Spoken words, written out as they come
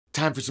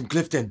time for some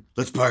Clifton.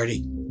 Let's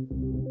party.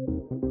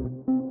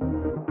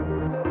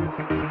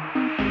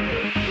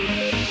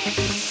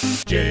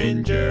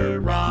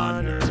 Ginger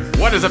Runner.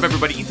 What is up,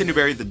 everybody? Ethan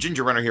Newberry, the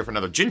Ginger Runner, here for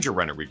another Ginger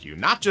Runner review.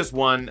 Not just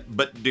one,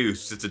 but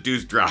deuce. It's a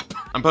deuce drop.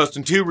 I'm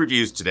posting 2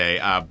 reviews today.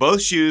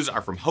 Both shoes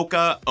are from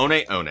Hoka One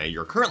One.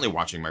 You're currently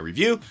watching my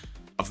review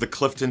of the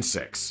Clifton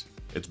 6.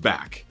 It's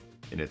back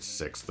in its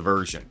 6th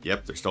version.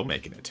 Yep, they're still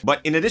making it.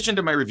 But in addition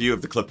to my review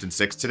of the Clifton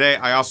 6 today,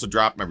 I also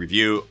dropped my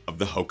review of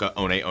the Hoka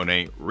One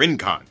One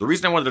Rincon. The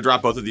reason I wanted to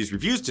drop both of these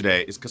reviews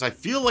today is because I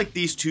feel like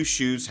these 2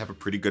 shoes have a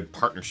pretty good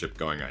partnership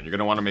going on. You're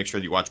gonna wanna make sure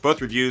that you watch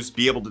both reviews,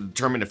 be able to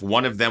determine if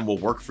one of them will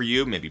work for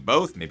you, maybe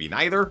both, maybe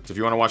neither. So if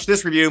you wanna watch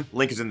this review,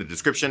 link is in the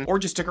description, or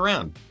just stick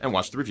around and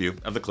watch the review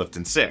of the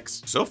Clifton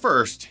 6. So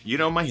first, you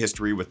know my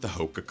history with the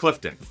Hoka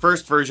Clifton. The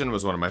first version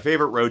was one of my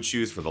favorite road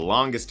shoes for the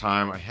longest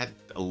time. I had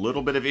a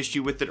little bit of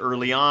issue with it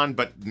early on,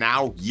 but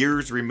now,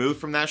 years removed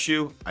from that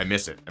shoe, I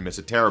miss it. I miss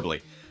it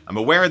terribly. I'm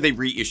aware they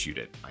reissued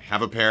it. I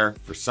have a pair.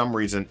 For some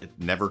reason, it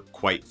never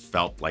quite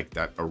felt like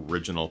that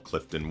original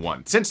Clifton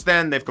 1. Since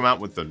then, they've come out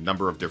with a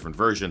number of different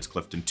versions.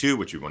 Clifton 2,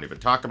 which we won't even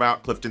talk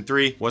about. Clifton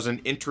 3 was an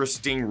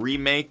interesting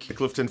remake. The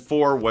Clifton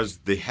 4 was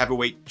the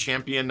heavyweight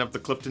champion of the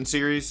Clifton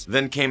series.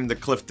 Then came the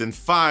Clifton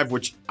 5,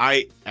 which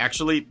I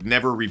actually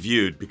never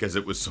reviewed because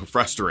it was so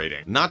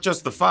frustrating. Not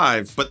just the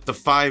 5, but the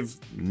 5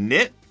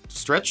 knit?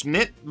 Stretch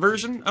knit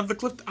version of the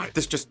Clifton.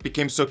 This just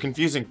became so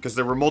confusing because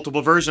there were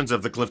multiple versions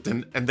of the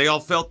Clifton and they all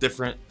felt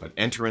different. But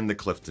enter in the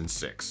Clifton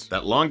 6.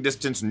 That long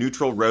distance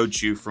neutral road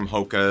shoe from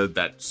Hoka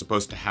that's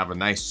supposed to have a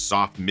nice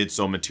soft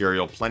midsole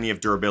material, plenty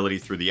of durability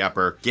through the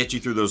upper, get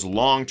you through those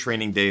long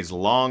training days,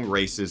 long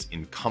races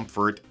in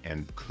comfort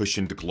and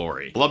cushioned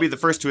glory. Well, I'll be the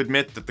first to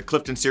admit that the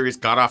Clifton series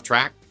got off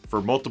track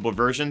for multiple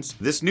versions.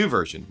 This new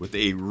version with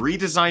a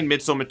redesigned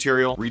midsole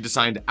material,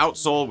 redesigned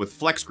outsole with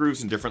flex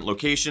grooves in different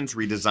locations,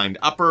 redesigned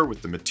upper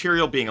with the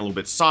material being a little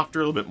bit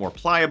softer, a little bit more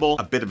pliable,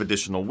 a bit of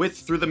additional width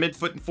through the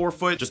midfoot and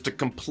forefoot, just a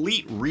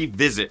complete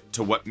revisit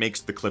to what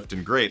makes the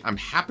Clifton great. I'm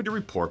happy to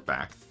report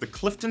back the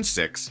Clifton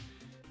 6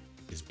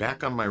 is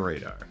back on my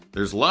radar.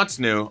 There's lots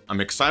new.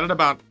 I'm excited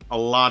about a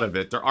lot of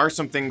it. There are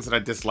some things that I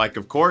dislike,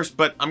 of course,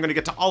 but I'm gonna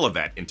get to all of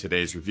that in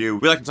today's review.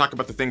 We like to talk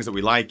about the things that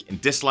we like and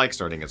dislike,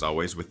 starting as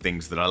always with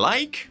things that I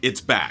like.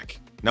 It's back.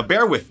 Now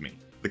bear with me.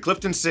 The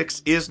Clifton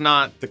 6 is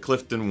not the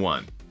Clifton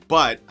 1.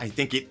 But I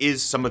think it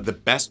is some of the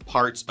best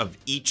parts of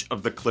each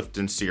of the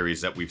Clifton series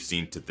that we've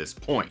seen to this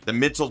point. The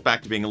midsole's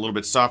back to being a little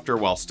bit softer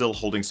while still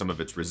holding some of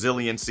its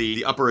resiliency.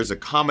 The upper is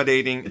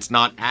accommodating. It's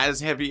not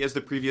as heavy as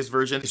the previous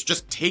version. It's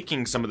just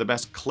taking some of the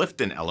best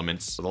Clifton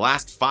elements for the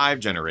last 5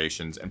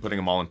 generations and putting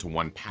them all into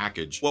one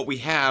package. What we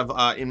have,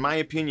 in my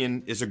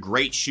opinion, is a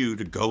great shoe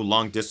to go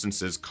long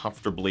distances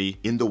comfortably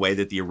in the way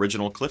that the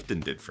original Clifton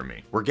did for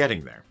me. We're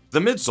getting there. The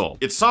midsole,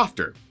 it's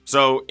softer.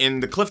 So in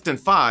the Clifton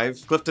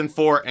 5, Clifton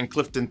 4, and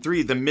Clifton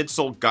 3, the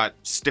midsole got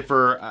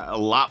stiffer, a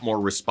lot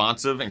more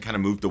responsive, and kind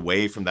of moved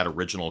away from that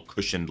original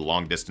cushioned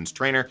long distance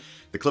trainer.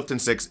 The Clifton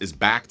 6 is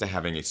back to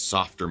having a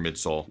softer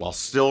midsole while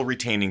still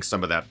retaining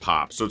some of that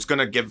pop. So it's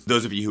gonna give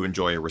those of you who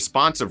enjoy a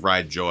responsive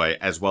ride joy,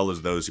 as well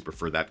as those who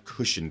prefer that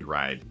cushioned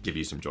ride, give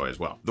you some joy as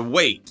well. The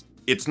weight,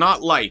 it's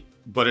not light,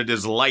 but it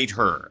is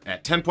lighter.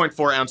 At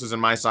 10.4 ounces in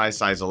my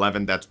size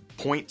 11, that's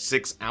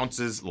 0.6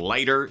 ounces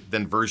lighter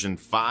than version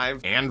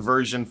 5 and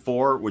version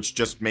 4, which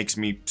just makes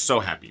me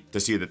so happy to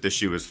see that this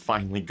shoe is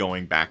finally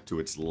going back to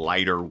its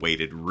lighter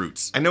weighted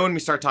roots. I know when we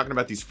start talking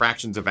about these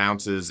fractions of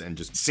ounces and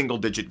just single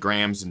digit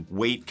grams and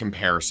weight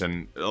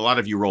comparison, a lot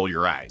of you roll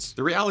your eyes.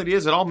 The reality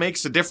is it all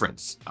makes a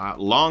difference.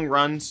 Long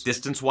runs,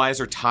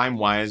 distance-wise or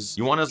time-wise,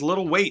 you want as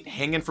little weight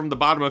hanging from the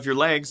bottom of your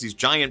legs, these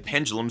giant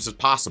pendulums, as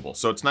possible.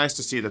 So it's nice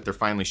to see that they're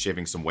finally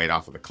shaving some weight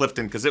off of the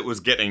Clifton because it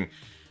was getting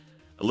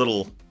a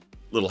little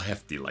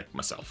hefty like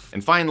myself.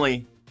 And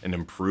finally, an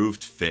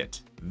improved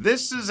fit.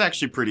 This is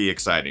actually pretty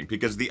exciting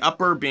because the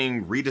upper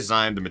being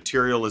redesigned, the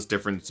material is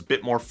different, it's a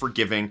bit more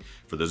forgiving.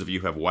 For those of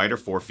you who have wider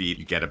forefeet,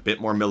 you get a bit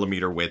more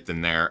millimeter width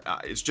in there.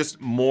 It's just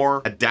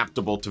more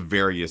adaptable to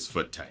various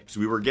foot types.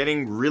 We were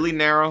getting really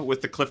narrow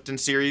with the Clifton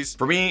series.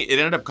 For me, it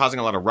ended up causing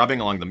a lot of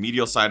rubbing along the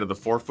medial side of the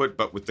forefoot,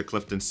 but with the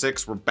Clifton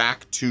 6, we're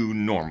back to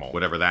normal,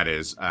 whatever that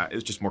is.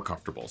 It's just more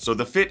comfortable. So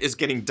the fit is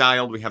getting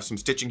dialed. We have some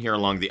stitching here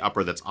along the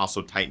upper that's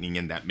also tightening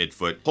in that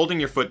midfoot. Holding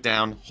your foot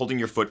down, holding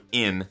your foot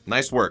in.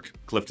 Nice work,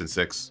 Clifton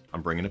 6.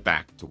 I'm bringing it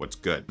back to what's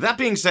good. That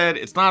being said,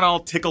 it's not all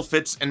tickle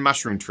fits and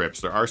mushroom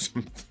trips. There are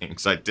some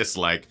things I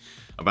dislike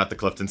about the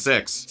Clifton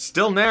 6.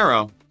 Still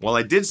narrow. While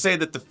I did say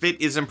that the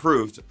fit is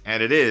improved,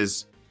 and it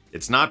is,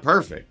 it's not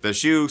perfect. The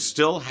shoe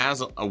still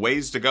has a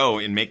ways to go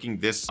in making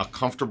this a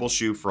comfortable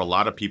shoe for a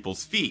lot of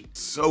people's feet.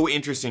 So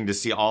interesting to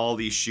see all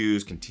these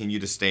shoes continue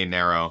to stay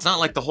narrow. It's not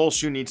like the whole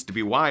shoe needs to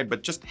be wide,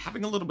 but just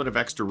having a little bit of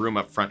extra room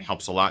up front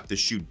helps a lot. This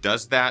shoe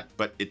does that,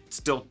 but it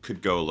still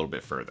could go a little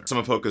bit further. Some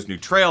of Hoka's new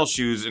trail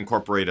shoes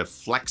incorporate a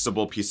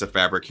flexible piece of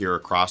fabric here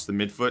across the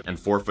midfoot and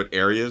forefoot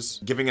areas,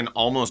 giving an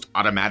almost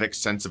automatic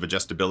sense of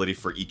adjustability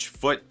for each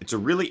foot. It's a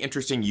really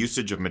interesting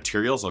usage of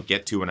materials I'll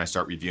get to when I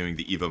start reviewing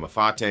the Evo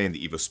Mafate and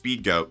the Evo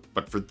Speed Goat,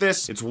 but for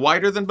this, it's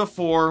wider than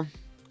before,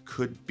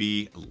 could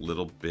be a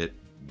little bit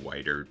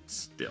wider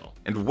still.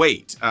 And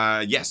weight,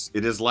 yes,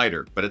 it is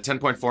lighter, but at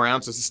 10.4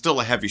 ounces, it's still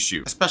a heavy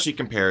shoe, especially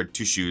compared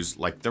to shoes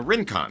like the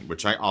Rincon,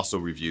 which I also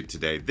reviewed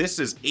today. This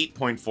is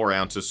 8.4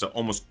 ounces, so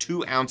almost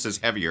 2 ounces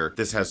heavier.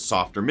 This has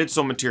softer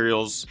midsole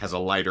materials, has a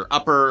lighter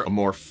upper, a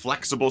more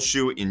flexible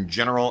shoe in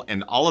general,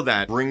 and all of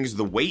that brings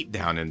the weight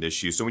down in this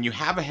shoe. So when you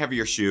have a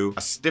heavier shoe,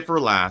 a stiffer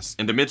last,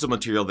 and a midsole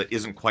material that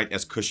isn't quite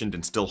as cushioned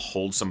and still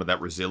holds some of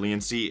that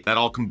resiliency, that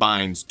all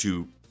combines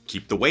to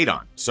keep the weight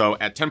on. So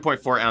at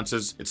 10.4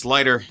 ounces, it's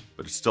lighter,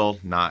 but it's still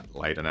not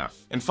light enough.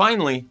 And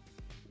finally,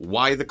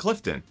 why the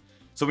Clifton?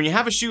 So when you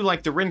have a shoe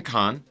like the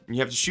Rincon, and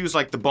you have shoes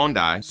like the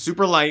Bondi,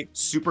 super light,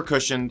 super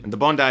cushioned, and the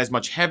Bondi is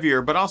much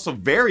heavier, but also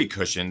very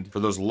cushioned for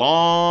those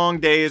long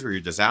days where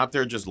you're just out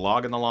there just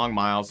logging the long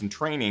miles and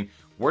training.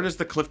 Where does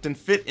the Clifton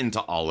fit into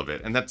all of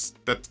it? And that's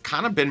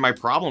kind of been my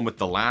problem with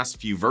the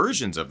last few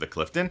versions of the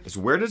Clifton, is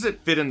where does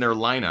it fit in their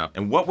lineup?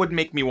 And what would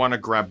make me want to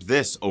grab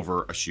this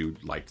over a shoe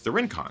like the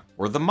Rincon,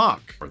 or the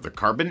Mach, or the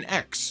Carbon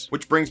X?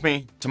 Which brings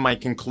me to my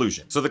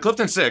conclusion. So the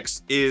Clifton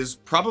 6 is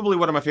probably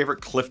one of my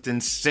favorite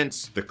Cliftons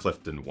since the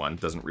Clifton 1.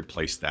 Doesn't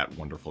replace that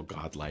wonderful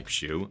godlike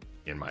shoe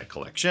in my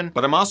collection,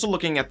 but I'm also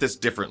looking at this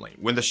differently.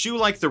 When the shoe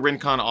like the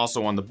Rincon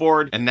also on the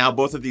board, and now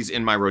both of these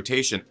in my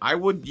rotation, I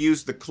would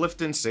use the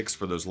Clifton 6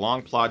 for those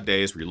long plod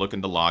days where you're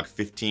looking to log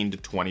 15 to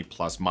 20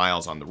 plus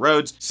miles on the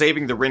roads,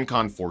 saving the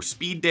Rincon for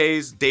speed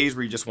days, days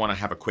where you just want to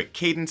have a quick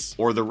cadence,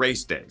 or the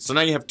race days. So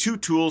now you have two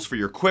tools for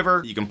your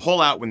quiver you can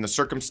pull out when the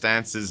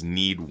circumstances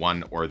need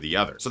one or the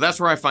other. So that's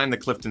where I find the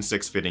Clifton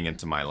 6 fitting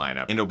into my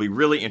lineup, and it'll be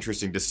really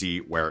interesting to see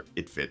where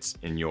it fits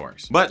in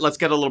yours. But let's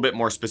get a little bit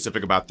more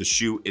specific about the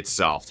shoe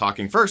itself. Talking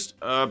first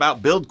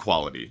about build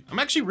quality. I'm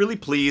actually really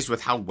pleased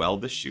with how well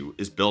the shoe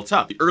is built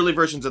up. The early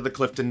versions of the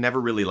Clifton never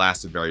really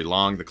lasted very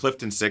long. The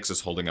Clifton 6 is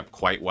holding up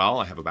quite well.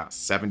 I have about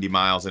 70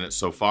 miles in it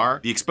so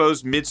far. The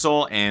exposed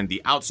midsole and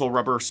the outsole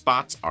rubber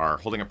spots are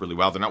holding up really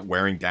well. They're not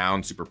wearing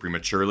down super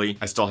prematurely.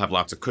 I still have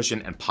lots of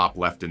cushion and pop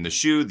left in the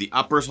shoe. The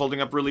upper is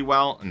holding up really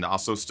well and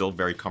also still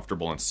very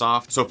comfortable and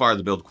soft. So far,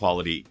 the build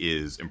quality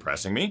is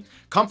impressing me.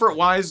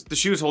 Comfort-wise, the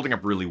shoe is holding up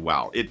really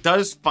well. It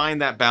does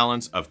find that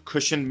balance of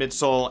cushioned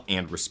midsole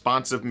and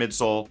responsive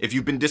midsole. If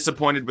you've been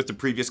disappointed with the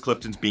previous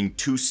Cliftons being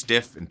too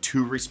stiff and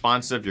too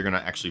responsive, you're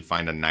gonna actually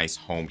find a nice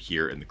home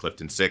here in the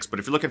Clifton 6. But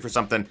if you're looking for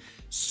something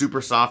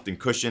super soft and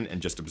cushioned and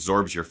just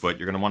absorbs your foot,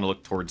 you're gonna wanna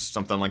look towards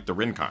something like the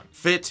Rincon.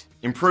 Fit,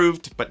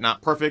 improved, but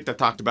not perfect. I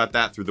talked about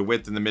that through the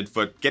width and the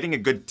midfoot. Getting a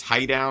good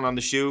tie down on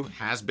the shoe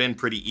has been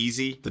pretty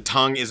easy. The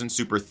tongue isn't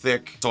super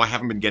thick, so I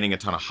haven't been getting a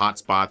ton of hot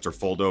spots or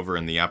fold over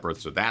in the upper,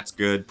 so that's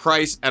good.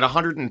 Price at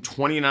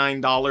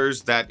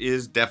 $129, that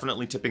is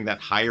definitely tipping that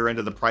higher end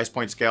of the price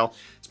point scale,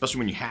 especially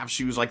when you have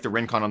shoes like the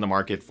Rincon on the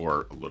market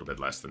for a little bit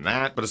less than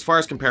that. But as far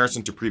as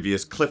comparison to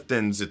previous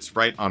Cliftons, it's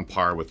right on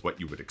par with what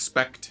you would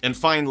expect. And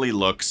finally,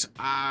 looks,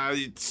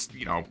 it's,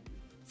 you know,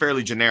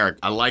 fairly generic.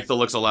 I like the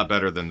looks a lot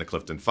better than the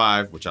Clifton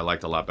 5, which I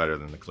liked a lot better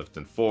than the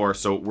Clifton 4.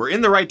 So we're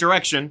in the right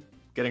direction,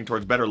 getting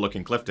towards better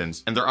looking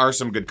Cliftons, and there are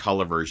some good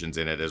color versions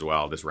in it as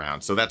well this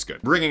round, so that's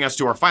good. Bringing us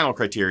to our final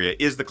criteria,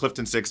 is the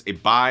Clifton 6 a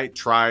buy,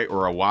 try,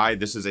 or a why?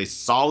 This is a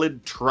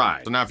solid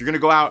try. So now if you're gonna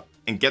go out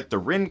and get the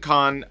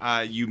Rincon,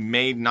 you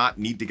may not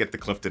need to get the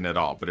Clifton at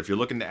all. But if you're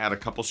looking to add a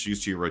couple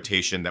shoes to your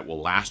rotation that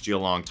will last you a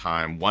long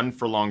time, one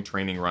for long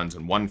training runs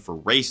and one for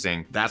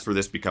racing, that's where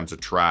this becomes a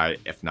try,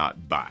 if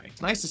not buy.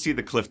 It's nice to see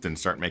the Clifton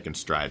start making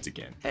strides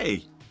again.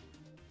 Hey,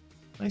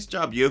 nice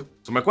job, you.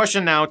 So my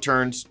question now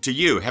turns to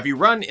you. Have you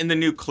run in the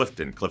new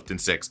Clifton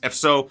 6? If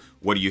so,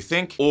 what do you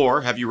think?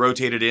 Or have you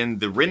rotated in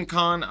the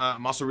Rincon?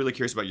 I'm also really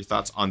curious about your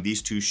thoughts on these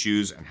two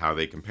shoes and how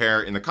they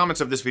compare. In the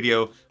comments of this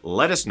video,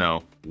 let us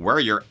know where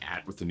you're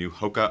at with the new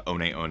Hoka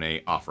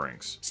One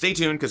offerings. Stay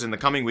tuned, because in the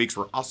coming weeks,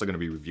 we're also gonna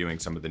be reviewing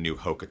some of the new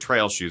Hoka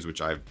trail shoes,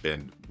 which I've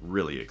been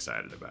really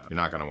excited about. You're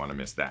not gonna wanna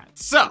miss that.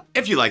 So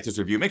if you like this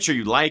review, make sure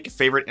you like,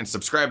 favorite, and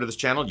subscribe to this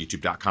channel,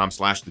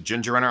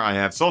 youtube.com/thegingerrunner. I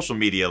have social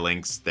media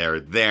links. They're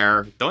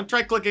there. Don't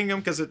try clicking them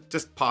because it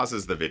just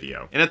pauses the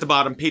video. And at the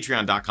bottom,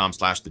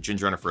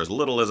 patreon.com/thegingerrunner. For as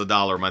little as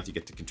 $1 a month, you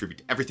get to contribute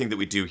to everything that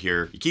we do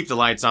here. You keep the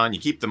lights on, you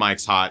keep the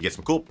mics hot, you get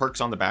some cool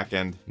perks on the back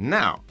end.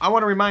 Now, I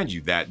want to remind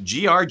you that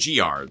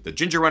GRGR, the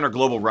Ginger Runner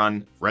Global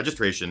Run,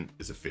 registration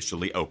is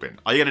officially open.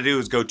 All you gotta do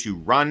is go to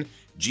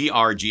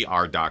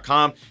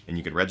rungrgr.com and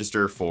you can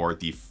register for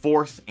the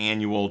 4th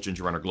annual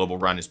Ginger Runner Global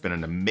Run. It's been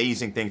an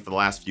amazing thing for the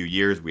last few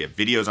years. We have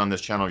videos on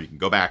this channel. You can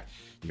go back,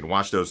 you can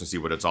watch those and see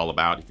what it's all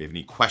about. If you have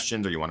any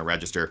questions or you want to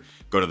register,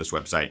 go to this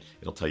website.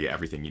 It'll tell you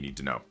everything you need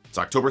to know. It's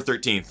October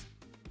 13th.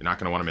 You're not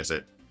going to want to miss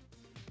it.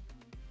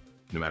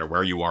 No matter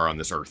where you are on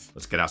this earth,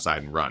 let's get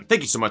outside and run.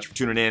 Thank you so much for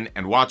tuning in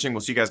and watching.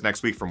 We'll see you guys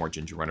next week for more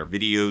Ginger Runner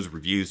videos,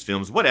 reviews,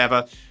 films,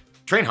 whatever.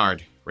 Train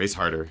hard, race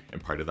harder,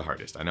 and party the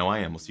hardest. I know I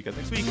am. We'll see you guys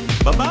next week.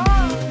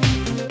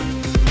 Bye-bye.